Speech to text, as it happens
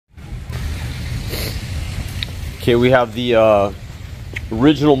Okay, we have the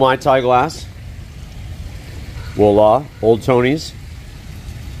original Mai Tai glass. Voila, Old Tony's.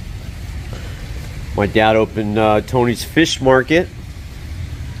 My dad opened Tony's Fish Market.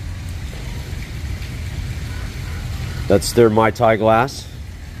 That's their Mai Tai glass.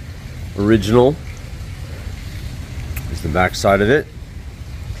 Original. Here's the back side of it.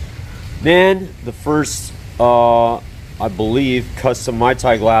 Then the first, I believe, custom Mai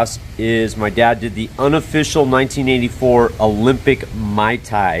Tai glass is my dad did the unofficial 1984 Olympic Mai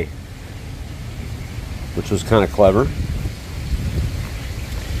Tai, which was kind of clever.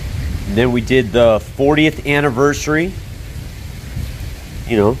 And then we did the 40th anniversary.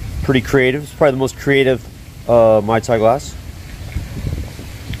 You know, pretty creative. It's probably the most creative Mai Tai glass.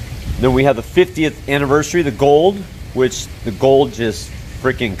 Then we have the 50th anniversary, the gold, which the gold just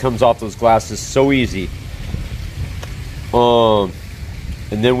freaking comes off those glasses so easy.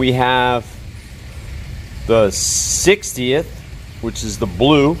 And then we have the 60th, which is the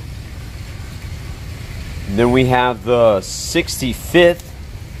blue. And then we have the 65th,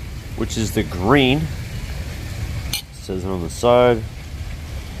 which is the green. It says it on the side.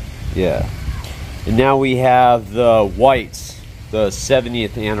 Yeah. And now we have the whites, the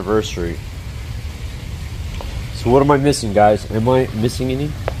 70th anniversary. So what am I missing, guys? Am I missing any?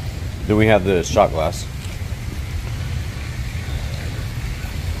 Then we have the shot glass.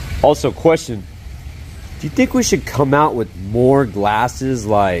 Also, question. Do you think we should come out with more glasses,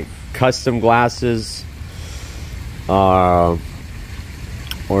 like custom glasses? Or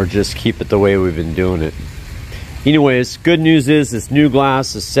just keep it the way we've been doing it? Anyways, good news is this new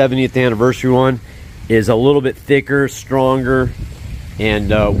glass, the 70th anniversary one, is a little bit thicker, stronger,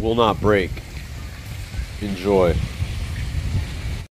 and will not break. Enjoy.